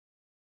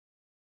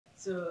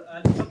So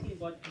I'll be talking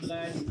about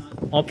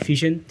MLIR Op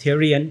Fusion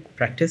theory and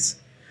practice.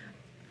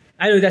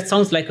 I know that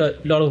sounds like a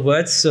lot of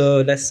words,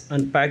 so let's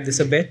unpack this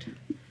a bit.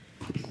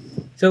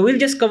 So we'll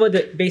just cover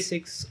the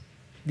basics,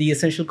 the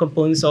essential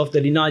components of the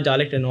Linalg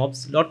dialect and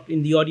ops. A lot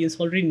in the audience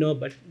already know,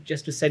 but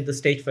just to set the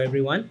stage for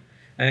everyone.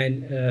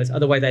 And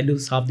otherwise, I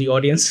lose half the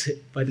audience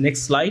by the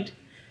next slide.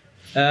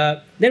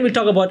 Then we'll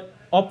talk about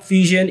Op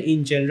Fusion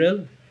in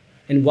general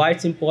and why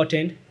it's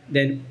important.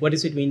 Then what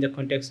does it mean in the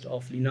context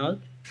of Linalg?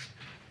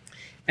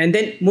 And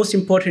then most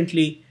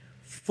importantly,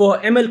 for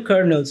ML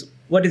kernels,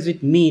 what does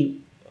it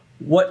mean?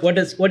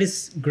 What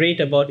is great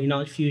about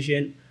Linalg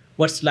Fusion?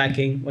 What's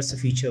lacking? What's the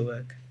future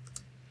work?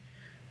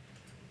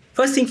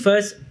 First thing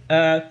first,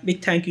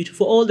 big thank you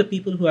for all the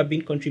people who have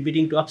been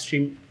contributing to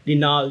upstream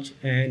Linalg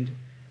and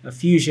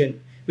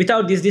Fusion.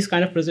 Without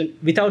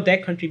without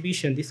their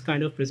contribution, this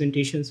kind of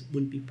presentations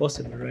wouldn't be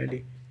possible,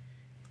 really.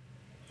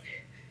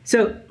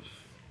 So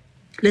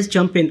let's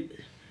jump in.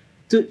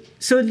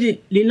 So the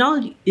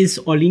Linalg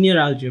or linear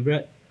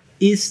algebra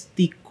is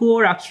the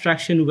core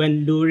abstraction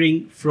when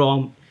lowering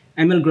from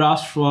ML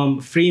graphs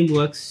from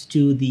frameworks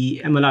to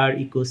the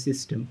MLIR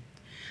ecosystem.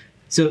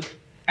 So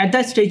at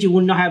that stage, you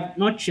would not have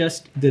not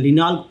just the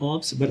Linalg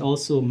ops, but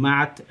also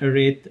math,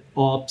 arith,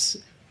 ops.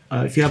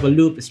 If you have a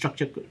loop, a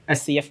structured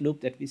SCF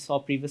loop that we saw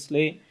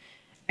previously.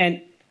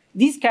 And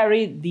these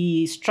carry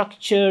the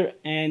structure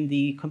and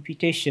the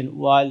computation,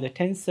 while the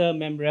tensor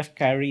memref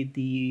carry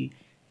the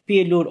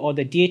payload or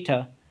the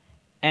data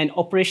and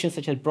operations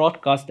such as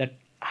broadcast that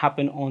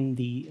happen on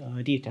the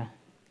data.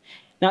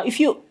 Now, if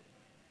you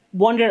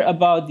wonder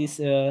about this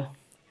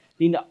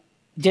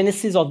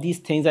genesis of these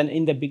things and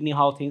in the beginning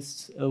how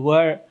things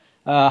were,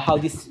 how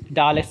these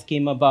dialects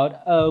came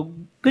about, a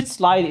good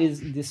slide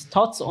is this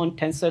thoughts on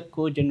tensor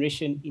code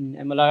generation in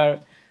MLIR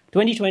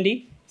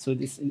 2020. So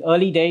this in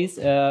early days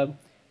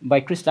by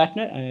Chris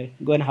Latner.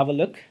 Go and have a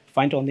look,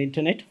 find it on the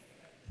internet.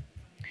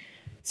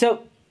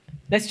 So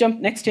let's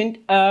jump next in.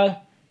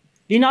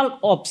 Linalg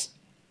ops.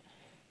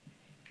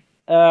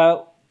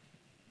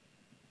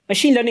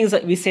 Machine learning is,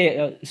 we say,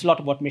 it's a lot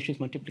about matrix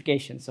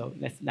multiplication. So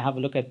let's have a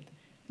look at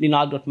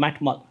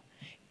linalg.matmul.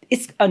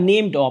 It's a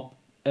named op.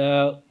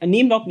 A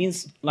named op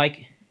means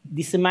like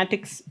the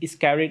semantics is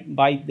carried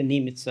by the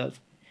name itself.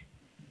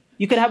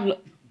 You can have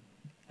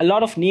a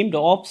lot of named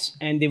ops,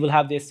 and they will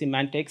have their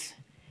semantics.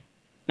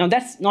 Now,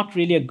 that's not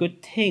really a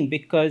good thing,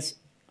 because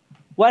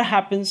what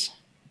happens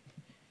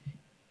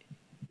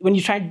when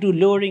you try to do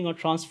lowering or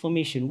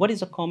transformation? What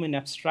is a common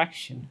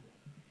abstraction?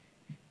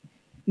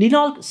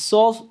 Linalg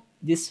solves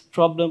this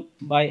problem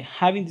by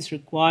having this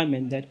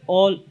requirement that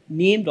all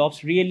named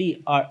ops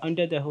really are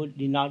under the hood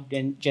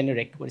Linalg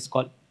generic, what is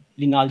called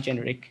Linalg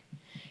generic.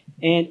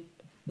 And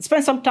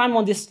spend some time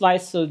on this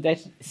slide so that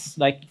it's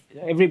like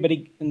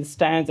everybody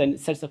understands and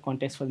sets the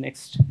context for the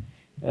next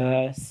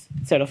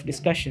set of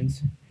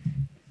discussions.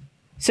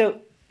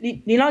 So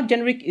Linalg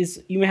generic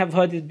is, you may have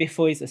heard this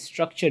before, is a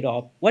structured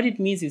op. What it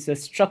means is a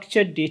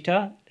structured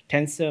data,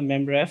 tensor,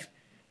 memref,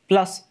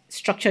 plus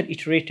structured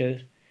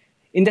iterator.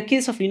 In the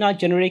case of Linalg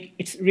generic,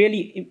 it's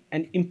really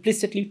an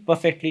implicitly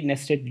perfectly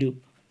nested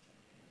loop.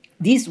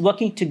 These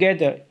working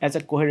together as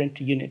a coherent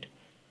unit.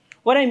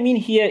 What I mean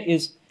here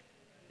is,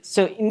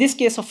 so in this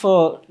case of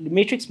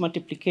matrix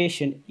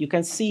multiplication, you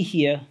can see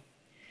here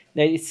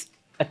that it's,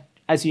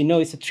 as you know,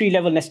 it's a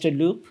 3-level nested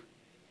loop.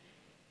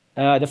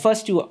 The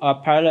first two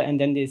are parallel,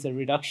 and then there's a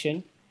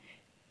reduction.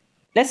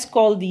 Let's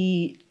call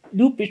the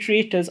loop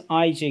iterators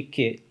I, j,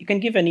 k. You can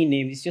give any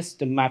name. It's just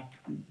the map,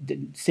 the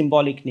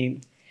symbolic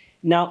name.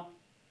 Now,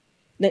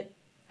 the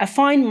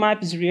affine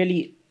map is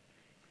really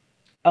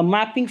a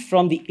mapping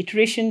from the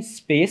iteration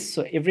space.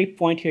 So every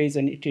point here is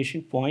an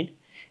iteration point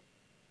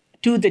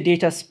to the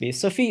data space.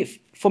 So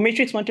for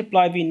matrix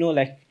multiply, we know,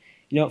 like,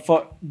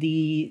 for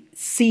the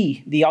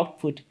C, the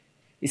output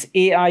is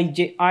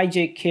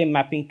ijk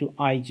mapping to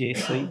ij.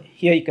 So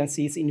here you can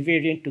see it's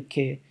invariant to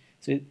k.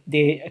 So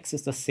they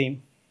access the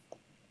same.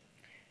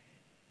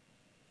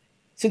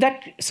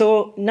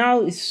 So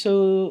now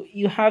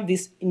you have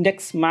these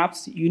index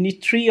maps. You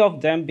need 3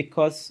 of them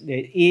because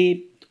they're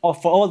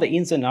for all the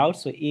ins and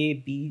outs. So A,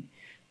 B,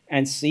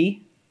 and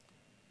C.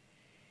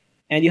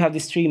 And you have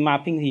this 3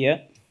 mapping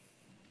here.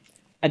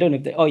 I don't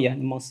know if oh yeah,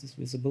 the mouse is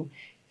visible.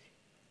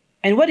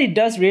 And what it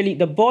does really,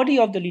 the body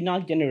of the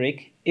Linalg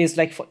generic is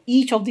like for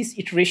each of these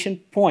iteration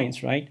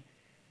points, right?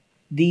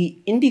 The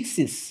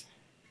indexes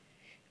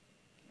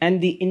and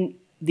the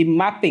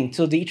mapping.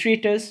 So the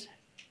iterator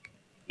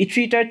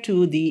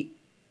to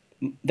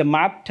the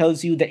map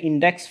tells you the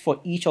index for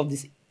each of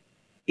these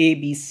A,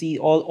 B, C,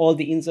 all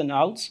the ins and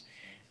outs.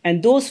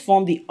 And those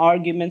form the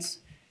arguments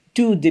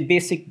to the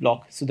basic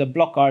block, so the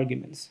block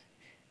arguments.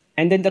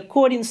 And then the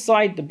code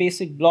inside the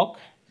basic block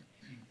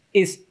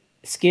is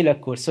scalar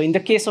code. So in the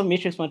case of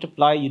matrix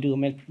multiply, you do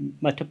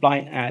multiply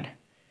and add.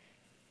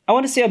 I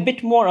want to say a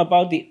bit more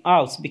about the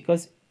outs,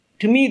 because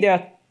to me, they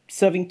are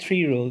serving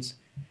 3 roles.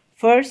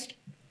 First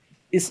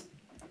is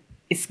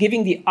it's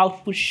giving the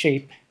output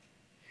shape.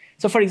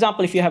 So for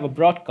example, if you have a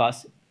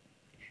broadcast,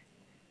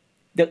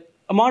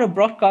 amount of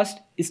broadcast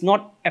is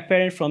not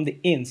apparent from the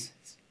ins.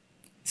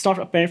 It's not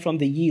apparent from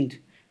the yield,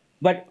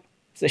 but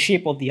it's the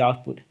shape of the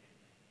output.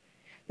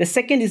 The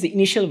second is the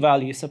initial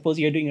value. Suppose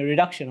you're doing a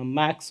reduction, a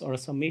max, or a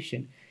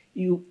summation.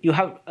 You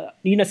have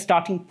a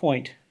starting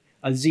point,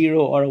 a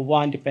 0 or a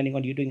 1, depending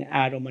on you're doing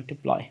add or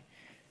multiply.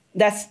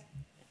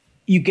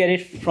 You get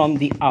it from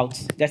the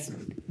outs.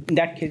 In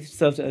that case, it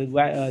serves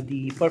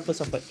the purpose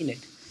of an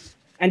init.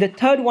 And the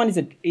third one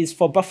is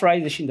for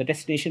bufferization, the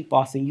destination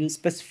passing. You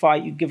specify,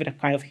 you give it a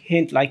kind of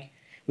hint,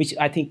 which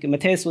I think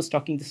Matthias was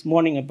talking this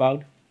morning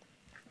about,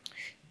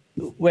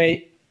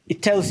 where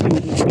it tells you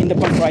in the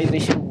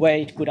bufferization where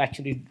it could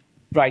actually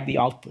write the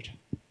output.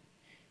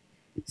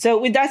 So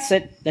with that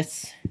said,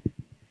 let's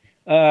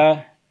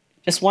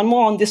just one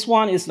more on this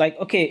one is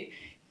okay,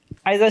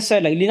 as I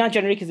said, Linalg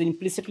generic is an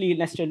implicitly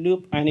nested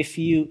loop, and if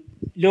you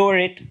lower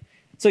it,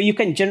 so you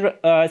can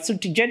so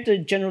to get the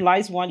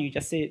generalized one, you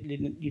just say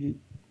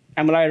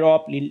MLIR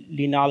Op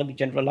Linalg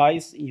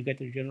generalize, and you get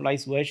the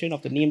generalized version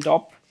of the named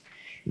op.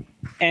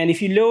 And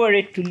if you lower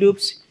it to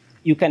loops,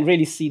 you can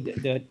really see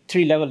the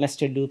 3-level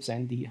nested loops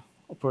and the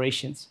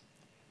operations,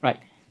 right?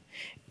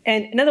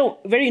 And another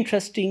very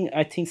interesting,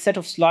 I think, set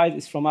of slides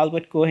is from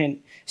Albert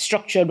Cohen,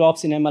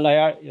 StructuredOps in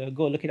MLIR.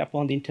 Go look it up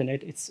on the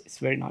internet. It's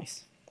very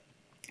nice.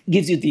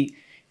 Gives you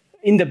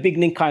in the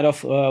beginning kind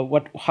of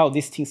how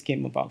these things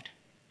came about.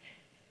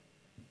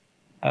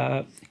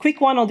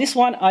 Quick one on this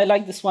one. I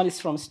like this one.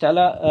 It's from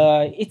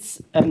Stella.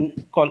 It's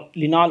called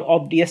Linalg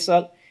Op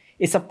DSL.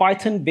 It's a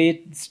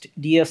Python-based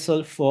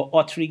DSL for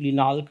authoring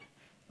Linalg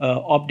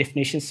op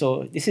definition.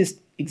 So this is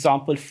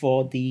example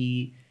for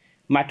the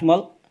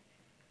matmul.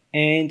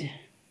 And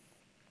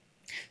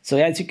so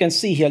as you can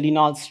see here,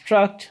 Linalg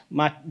struct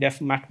def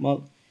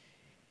matmul.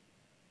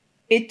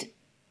 It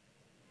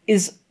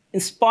is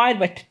inspired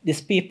by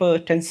this paper,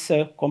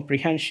 Tensor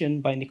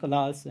Comprehension by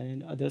Nicolas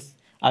and others.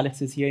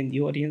 Alex is here in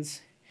the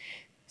audience.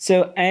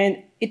 So,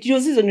 and it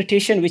uses a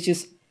notation which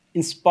is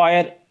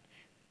inspired,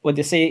 what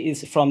they say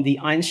is from the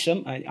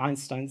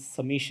Einstein's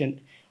summation.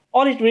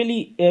 All it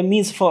really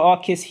means for our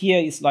case here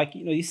is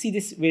you see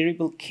this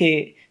variable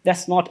k,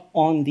 that's not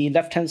on the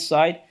left-hand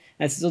side.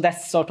 And so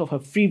that's sort of a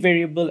free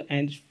variable,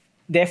 and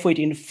therefore it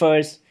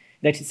infers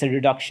that it's a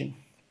reduction.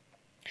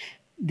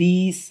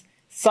 These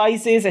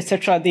sizes,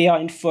 etc., they are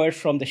inferred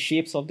from the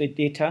shapes of the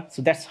data.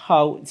 So that's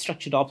how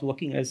StructuredOps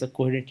working as a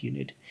coherent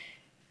unit.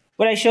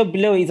 What I show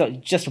below is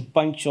just a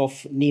bunch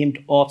of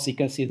named ops. You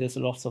can see there's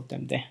lots of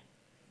them there.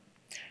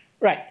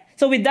 Right.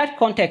 So with that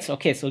context,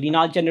 okay, so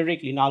Linalg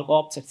generic, Linalg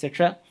ops,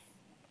 etc.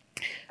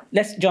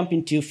 Let's jump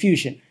into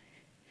fusion.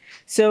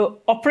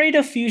 So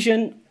operator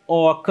fusion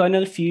or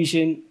kernel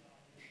fusion,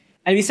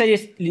 and we said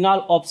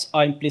Linalg ops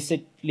are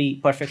implicitly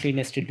perfectly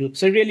nested loops.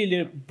 So it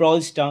really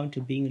boils down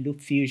to being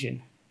loop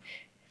fusion.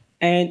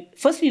 And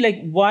firstly,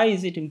 why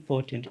is it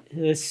important?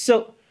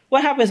 So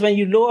what happens when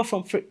you lower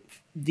from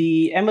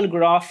the ML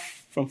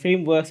graph from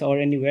frameworks or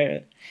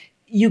anywhere,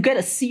 you get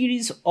a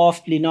series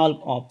of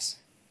Linalg ops.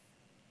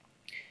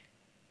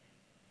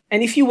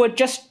 And if you were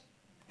just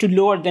to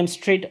lower them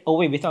straight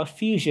away without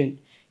fusion,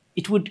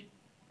 it would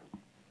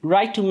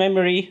write to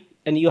memory,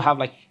 and you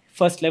have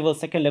first level,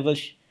 second level,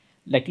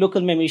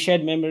 local memory,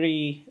 shared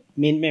memory,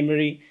 main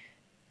memory,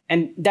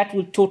 and that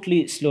will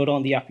totally slow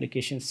down the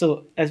application.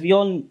 So as we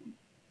all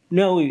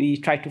know, we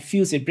try to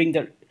fuse it, bring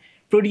the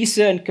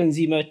producer and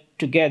consumer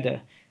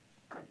together.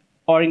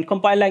 Or in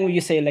compile language,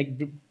 you say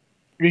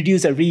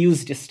reduce a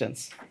reuse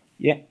distance.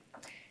 Yeah.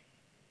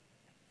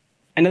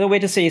 Another way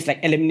to say is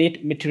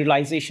eliminate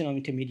materialization of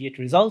intermediate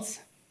results.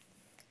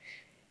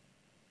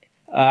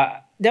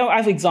 There I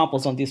have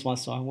examples on this one,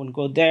 so I won't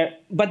go there.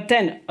 But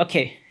then,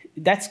 okay,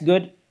 that's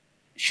good.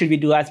 Should we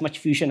do as much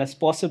fusion as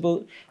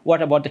possible?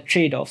 What about the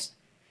trade-offs?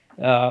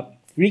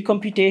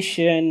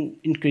 Recomputation,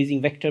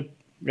 increasing vector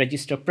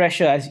register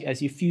pressure.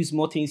 As you fuse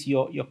more things,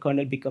 your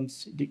kernel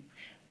becomes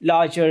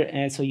larger,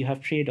 and so you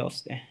have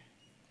trade-offs there.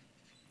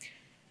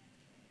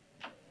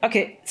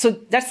 Okay, so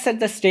that set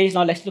the stage.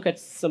 Now let's look at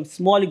some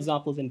small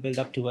examples and build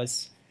up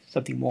towards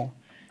something more.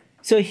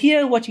 So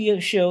here what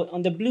we show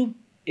on the blue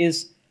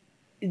is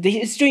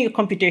it's doing a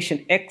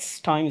computation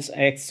x times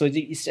x. So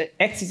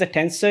x is a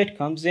tensor, it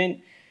comes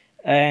in,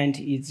 and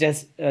it's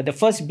just the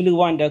first blue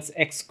one does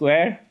x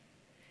squared,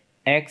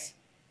 x,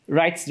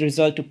 writes the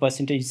result to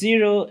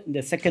 %0.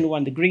 The second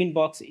one, the green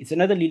box, is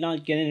another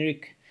Linalg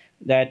generic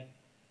that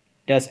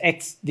does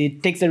x,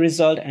 it takes the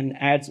result and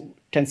adds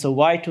tensor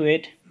y to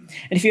it.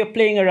 And if you're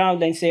playing around,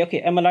 then say,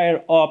 okay,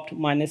 MLIR opt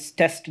minus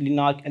test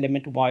Linalg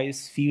element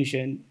y's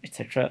fusion,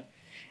 etc.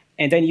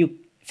 And then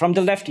from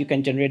the left, you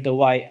can generate the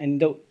y.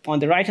 And on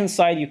the right-hand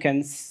side, you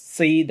can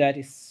see that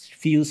it's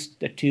fused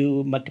the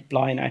two,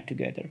 multiply and add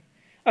together.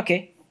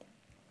 Okay.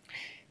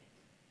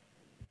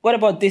 What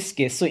about this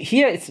case? So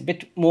here it's a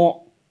bit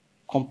more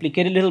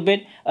complicated a little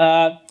bit.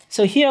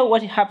 So here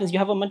what happens, you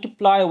have a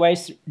multiplier where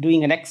it's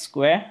doing an x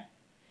squared.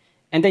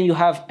 And then you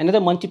have another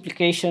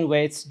multiplication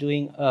where it's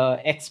doing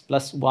x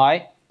plus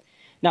y.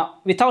 Now,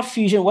 without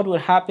fusion, what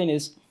would happen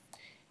is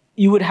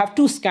you would have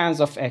two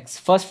scans of x.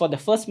 First for the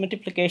first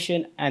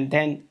multiplication, and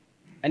then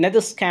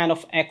another scan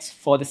of x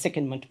for the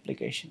second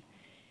multiplication.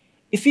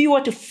 If we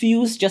were to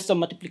fuse just the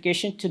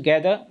multiplication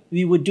together,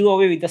 we would do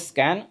away with the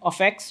scan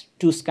of x,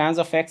 2 scans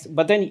of x,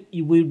 but then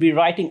you will be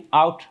writing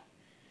out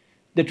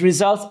the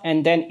results,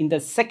 and then in the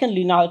second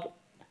Linalg,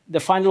 the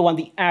final one,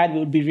 the add, we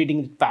would be reading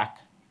it back.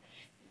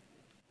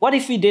 What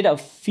if we did a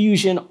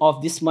fusion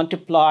of this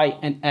multiply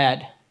and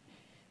add?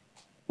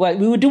 Well,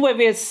 we would do away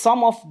with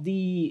some of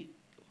the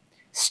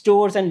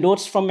stores and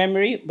loads from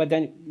memory, but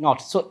then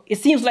not. So it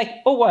seems like,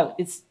 oh, well,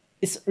 it's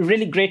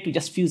really great to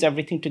just fuse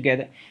everything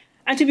together.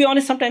 And to be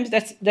honest, sometimes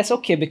that's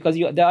OK, because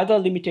there are other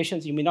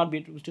limitations. You may not be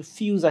able to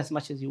fuse as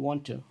much as you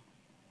want to.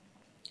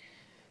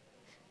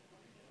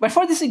 But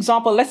for this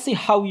example, let's see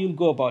how you'll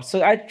go about.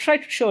 So I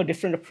tried to show a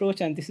different approach,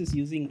 and this is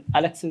using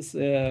Alex's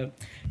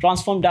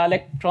transform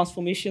dialect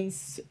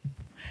transformations,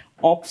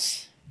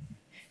 ops,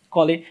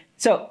 call it.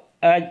 So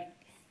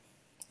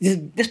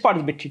this part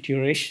is a bit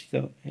tutorial-ish.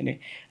 So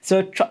anyway,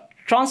 so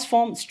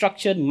transform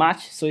structured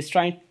match. So it's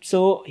trying.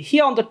 So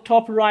here on the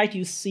top right,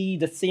 you see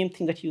the same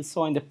thing that you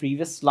saw in the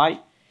previous slide.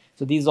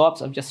 So these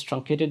ops, I've just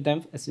truncated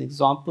them as an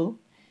example.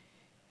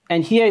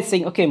 And here it's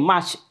saying, OK,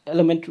 match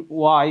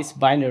element-wise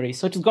binary.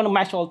 So it's going to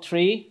match all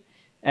 3.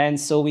 And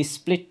so we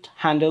split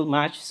handle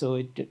match.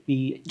 So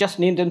we just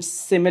named them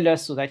similar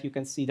so that you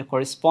can see the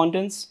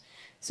correspondence.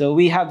 So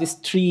we have these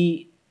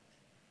three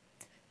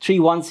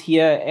ones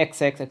here,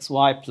 xx,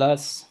 xy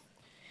plus.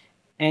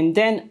 And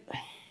then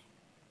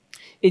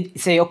it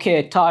say,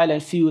 OK, tile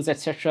and fuse,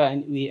 etc.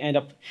 And we end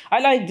up. I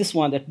like this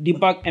one, that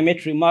debug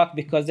emit remark,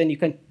 because then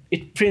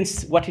it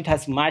prints what it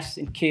has matched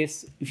in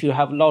case if you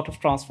have a lot of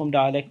transform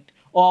dialect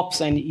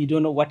ops and you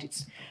don't know what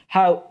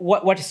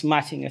is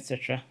matching,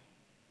 etc.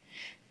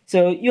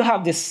 So you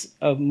have this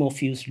more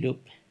fused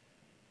loop.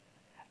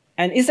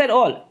 And is that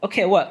all?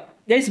 OK, well,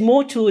 there's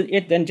more to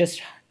it than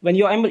just when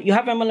you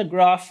have MLIR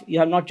graph, you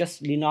have not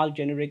just Linalg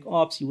generic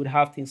ops, you would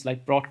have things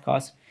like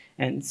broadcast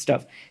and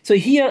stuff. So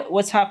here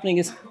what's happening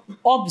is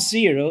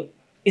op0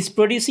 is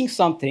producing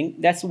something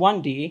that's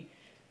 1D,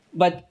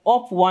 but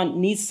op1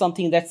 needs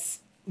something that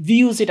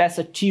views it as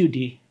a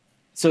 2D.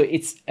 So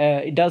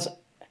it does.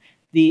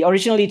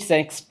 Originally, it's an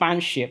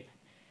expand shape.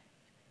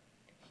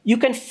 You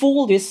can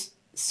fool this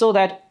so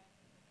that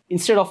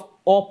instead of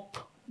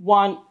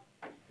op1,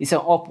 it's an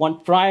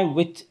op1 prime,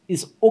 which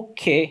is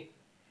OK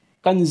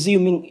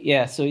consuming.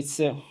 Yeah, so it's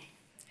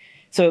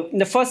so in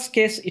the first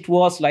case, it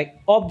was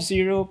like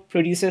op0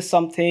 produces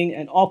something,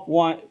 and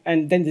op1,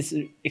 and then this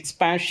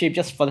expand shape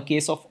just for the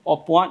case of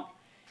op1.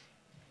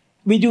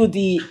 We do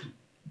the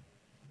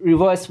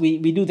reverse,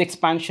 we do the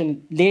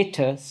expansion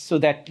later so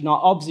that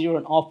now op0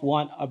 and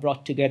op1 are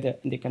brought together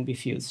and they can be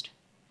fused.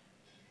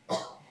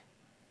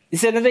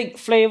 This is another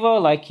flavor,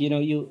 like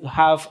you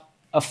have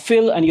a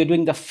fill and you're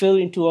doing the fill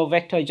into a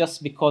vector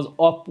just because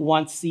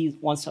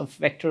op1 wants a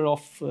vector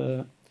of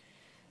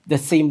the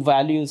same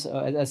values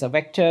as a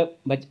vector,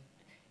 but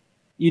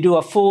you do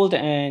a fold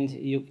and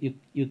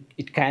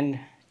it can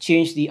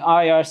change the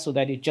IR so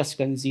that it just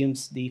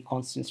consumes the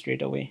constant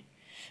straight away.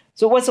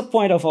 So what's the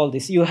point of all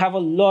this? You have a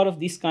lot of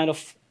these kind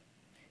of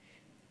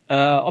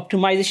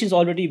optimizations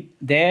already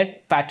there,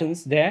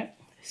 patterns there.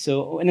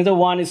 So another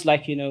one is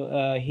like,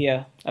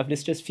 here, I've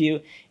listed a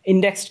few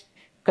indexed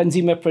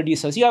consumer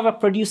producers. You have a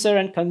producer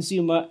and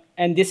consumer,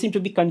 and they seem to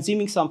be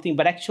consuming something,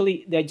 but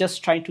actually they're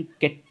just trying to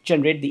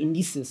generate the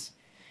indices.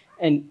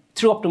 And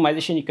through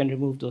optimization, you can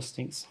remove those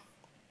things.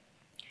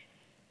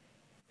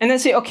 And then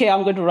say, OK,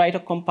 I'm going to write a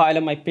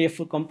compiler, my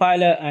payful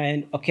compiler,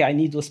 and OK, I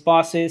need those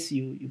passes.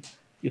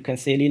 You can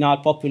say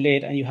Linalg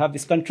populate, and you have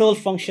this control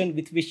function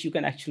with which you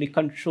can actually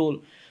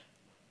control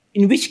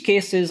in which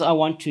cases I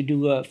want to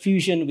do a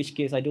fusion, in which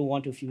case I don't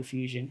want to do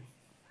fusion.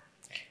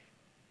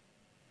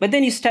 But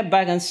then you step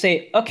back and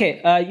say,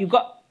 OK, you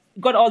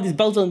got all these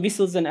bells and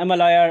whistles and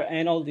MLIR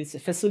and all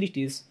these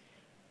facilities.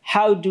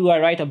 How do I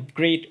write a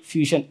great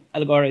fusion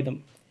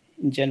algorithm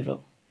in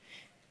general?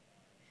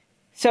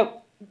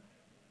 So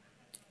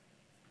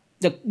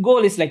the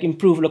goal is like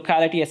improve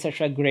locality,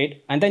 etc.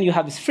 Great. And then you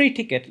have this free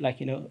ticket,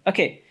 like,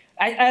 OK,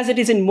 as it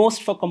is in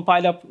most for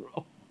compiler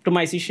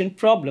optimization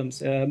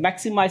problems,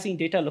 maximizing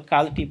data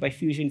locality by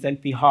fusion is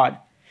NP hard,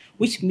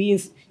 which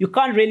means you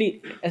can't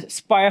really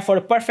aspire for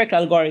a perfect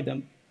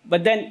algorithm.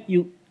 But then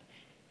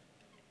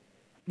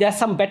there are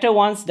some better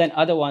ones than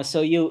other ones.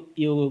 So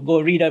you go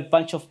read a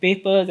bunch of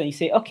papers and you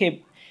say,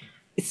 OK,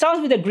 it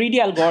starts with a greedy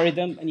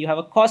algorithm and you have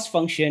a cost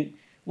function.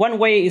 One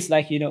way is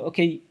like,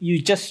 OK,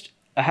 you just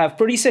have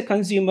producer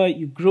consumer,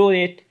 you grow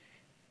it,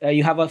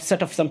 you have a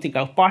set of something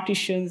called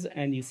partitions,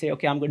 and you say,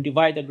 OK, I'm going to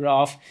divide the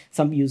graph.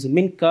 Some use a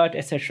min cut,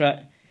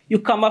 etc. You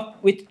come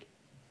up with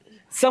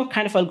some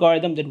kind of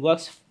algorithm that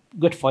works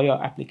good for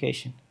your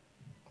application.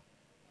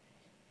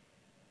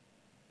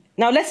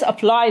 Now let's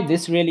apply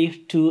this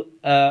really to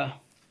a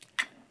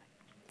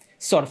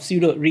sort of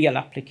pseudo-real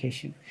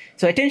application.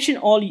 So attention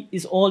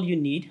is all you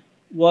need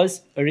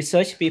was a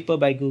research paper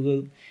by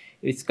Google.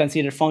 It's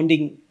considered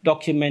founding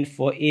document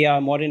for AI,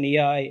 modern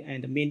AI,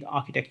 and the main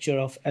architecture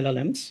of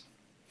LLMs.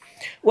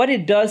 What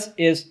it does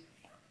is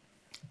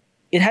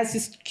it has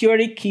this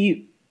query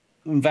key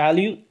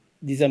value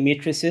these are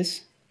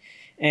matrices.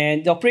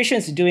 And the operation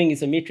it's doing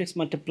is a matrix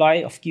multiply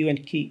of Q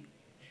and K.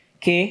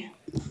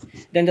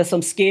 Then there's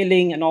some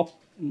scaling and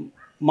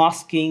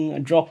masking, a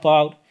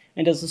dropout,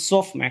 and there's a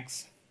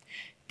softmax.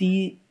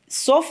 The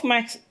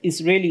softmax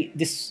is really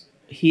this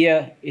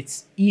here.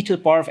 It's e to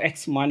the power of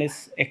x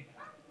minus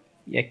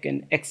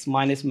x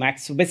minus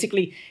max. So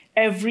basically,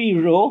 every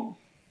row,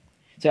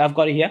 so I've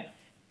got it here.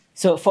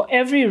 So for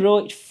every row,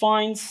 it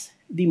finds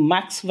the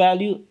max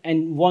value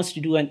and wants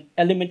to do an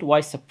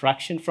element-wise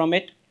subtraction from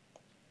it.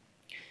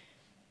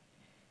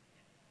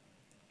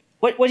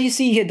 What you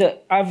see here,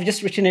 I've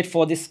just written it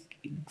for this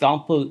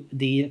example,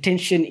 the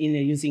attention in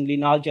using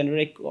Linalg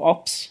generic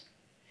ops.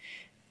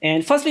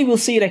 And firstly, we'll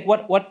see like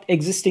what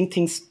existing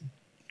things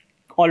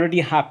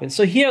already happen.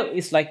 So here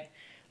it's like,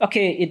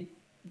 okay,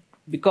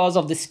 because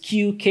of this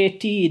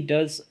QKT, it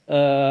does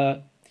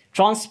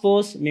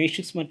transpose,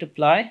 matrix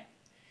multiply,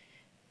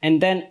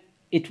 and then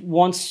it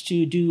wants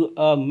to do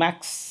a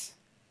max,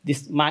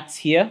 this max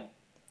here.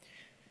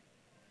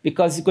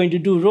 Because it's going to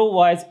do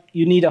row-wise,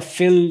 you need a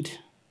filled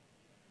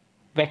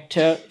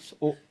vector,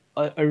 or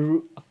a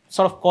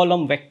sort of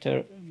column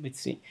vector,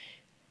 let's see.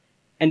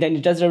 And then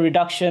it does a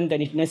reduction,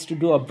 then it needs to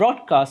do a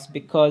broadcast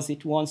because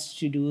it wants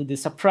to do the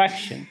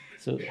subtraction.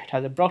 So it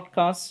has a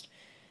broadcast,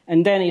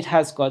 and then it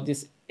has got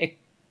this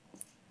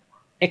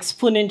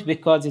exponent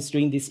because it's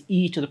doing this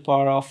e to the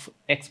power of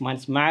x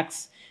minus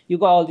max. You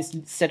got all this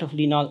set of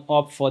Linalg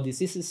op for this.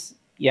 This is,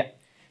 yeah,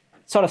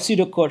 sort of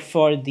pseudocode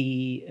for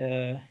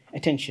the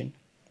attention.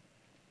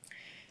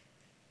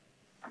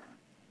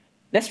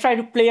 Let's try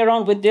to play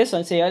around with this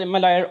and say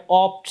MLIR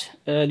opt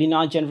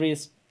Linalg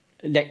generates.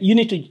 Like you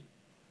need to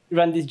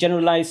run this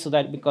generalized so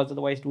that because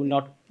otherwise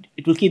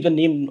it will keep the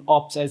name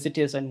ops as it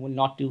is and will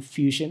not do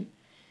fusion.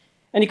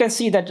 And you can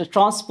see that the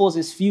transpose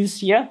is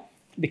fused here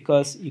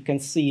because you can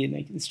see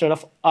like, instead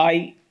of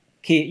I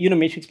k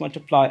matrix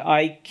multiply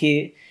I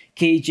k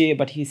kj,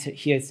 but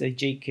here it's a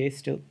jk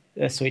still,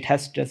 so it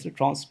has just a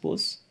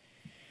transpose.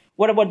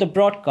 What about the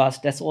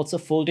broadcast? That's also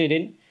folded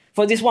in.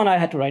 For this one, I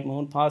had to write my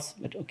own pass,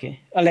 but okay.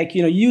 Like,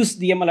 use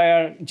the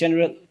MLIR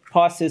general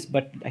passes,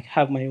 but I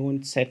have my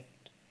own set.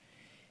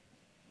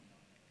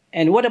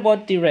 And what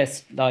about the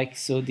rest? Like,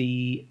 so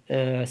the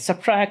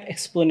subtract,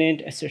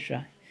 exponent,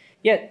 etc.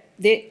 Yeah,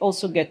 they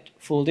also get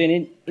folded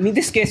in. In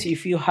this case,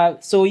 if you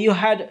have, so you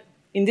had,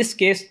 in this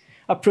case,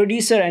 a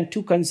producer and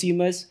two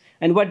consumers.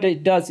 And what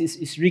it does is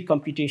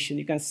recomputation.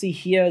 You can see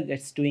here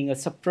that's doing a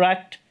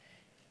subtract.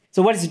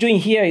 So what it's doing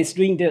here is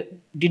doing the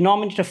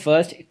denominator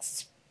first,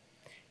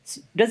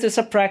 does the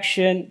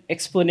subtraction,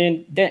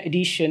 exponent, then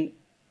addition,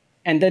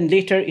 and then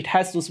later it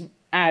has those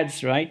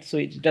adds, right? So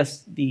it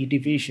does the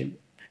division,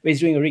 where it's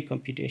doing a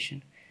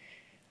recomputation.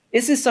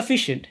 Is this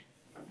sufficient?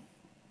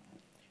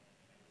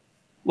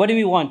 What do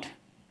we want?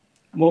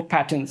 More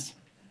patterns.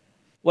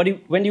 When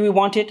do we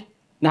want it?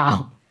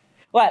 Now.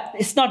 Well,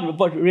 it's not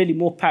about really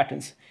more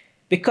patterns.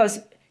 Because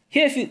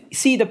here, if you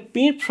see, the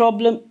main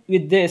problem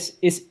with this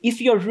is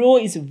if your row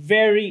is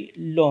very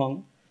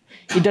long,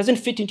 it doesn't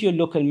fit into your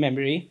local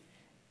memory,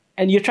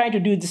 and you're trying to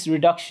do this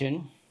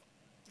reduction,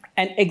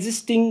 and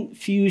existing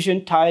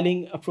fusion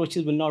tiling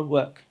approaches will not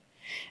work.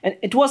 And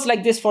it was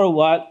like this for a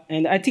while,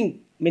 and I think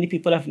many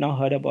people have now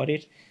heard about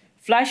it.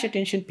 Flash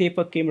attention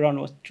paper came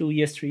around 3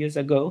 years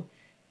ago,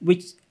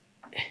 which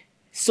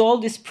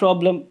solved this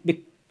problem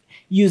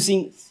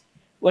using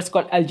what's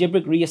called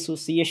algebraic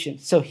reassociation.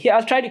 So here,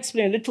 I'll try to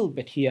explain a little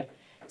bit here.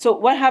 So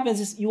what happens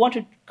is you want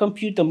to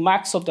compute the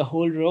max of the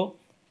whole row,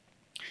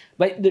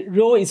 but the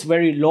row is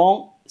very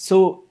long.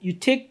 So you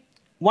take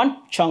one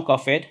chunk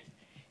of it,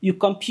 you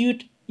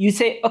compute, you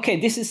say, okay,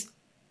 this is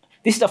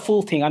the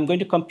full thing. I'm going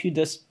to compute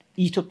this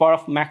e to the power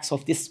of max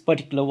of this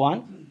particular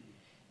one.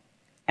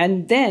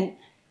 And then,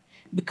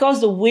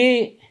 because the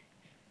way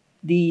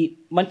the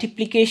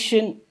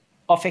multiplication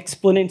of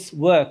exponents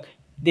work,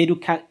 the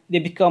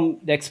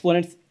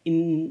exponents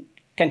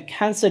can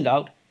cancel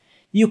out,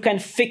 you can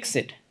fix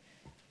it.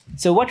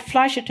 So what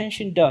flash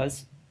attention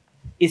does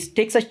is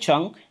takes a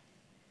chunk,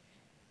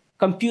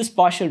 computes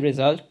partial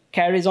result,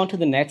 carries on to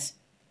the next,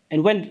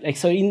 and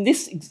so in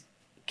this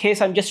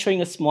case, I'm just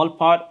showing a small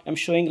part. I'm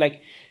showing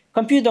like,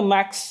 compute the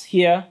max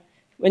here.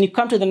 When you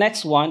come to the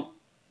next one,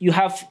 you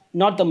have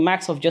not the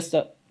max of just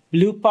the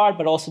blue part,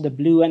 but also the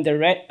blue and the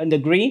red and the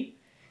green.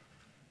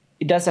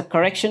 It does a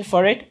correction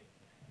for it,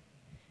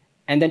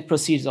 and then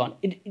proceeds on.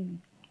 It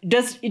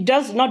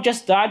does not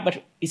just that,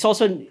 but it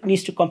also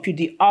needs to compute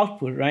the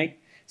output, right?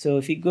 So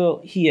if you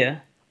go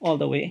here all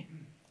the way,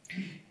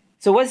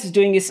 so what it's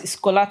doing is it's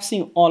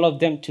collapsing all of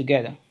them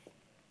together.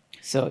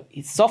 So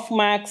it's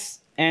softmax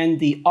and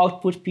the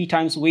output p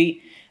times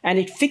v, and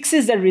it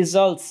fixes the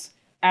results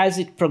as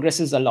it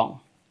progresses along.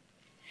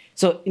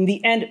 So in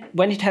the end,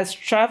 when it has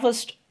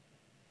traversed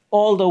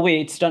all the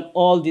way, it's done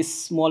all these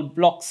small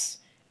blocks.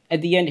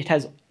 At the end, it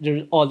has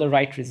all the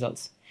right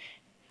results.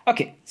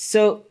 Okay,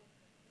 so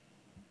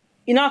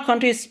in our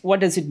countries, what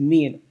does it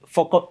mean?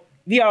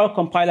 We are all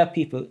compiler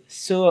people.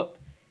 So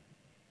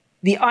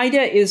the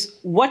idea is,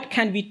 what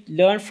can we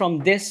learn from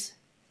this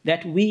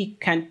that we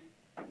can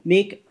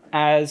make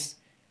as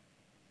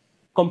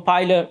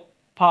compiler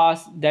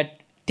pass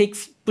that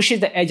pushes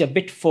the edge a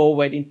bit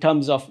forward in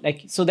terms of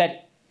so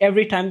that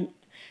every time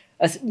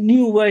a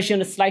new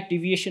version, a slight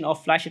deviation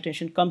of flash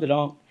attention comes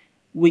along,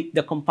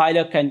 the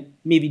compiler can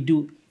maybe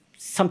do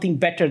something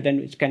better than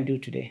it can do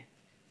today.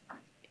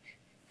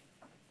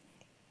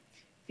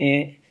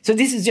 So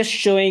this is just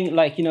showing,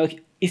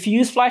 if you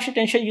use flash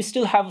attention, you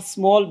still have a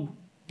small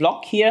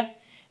block here,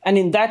 and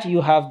in that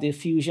you have the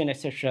fusion,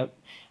 etc.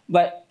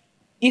 But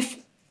if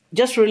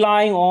just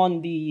relying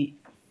on the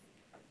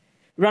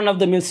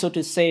run-of-the-mill, so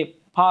to say,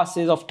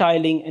 passes of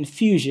tiling and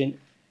fusion,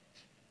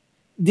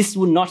 this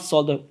would not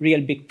solve the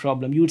real big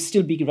problem. You would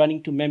still be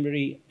running to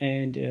memory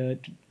and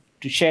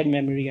to shared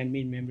memory and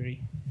main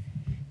memory.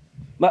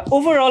 But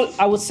overall,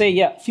 I would say,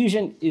 yeah,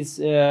 fusion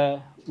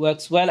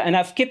works well. And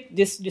I've kept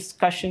these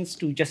discussions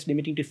to just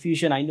limiting to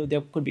fusion. I know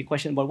there could be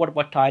questions about what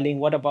about tiling,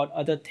 what about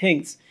other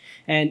things,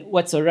 and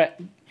what's the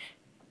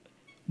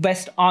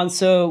best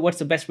answer, what's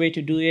the best way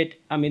to do it.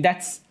 I mean,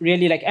 that's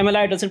really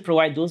MLIR doesn't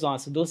provide those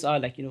answers. Those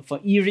are for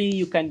ERI,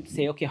 you can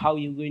say, okay, how are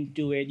you going to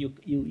do it,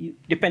 you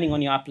depending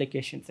on your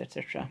applications,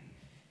 etc.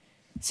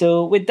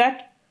 So with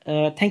that,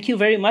 thank you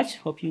very much.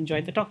 Hope you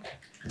enjoyed the talk.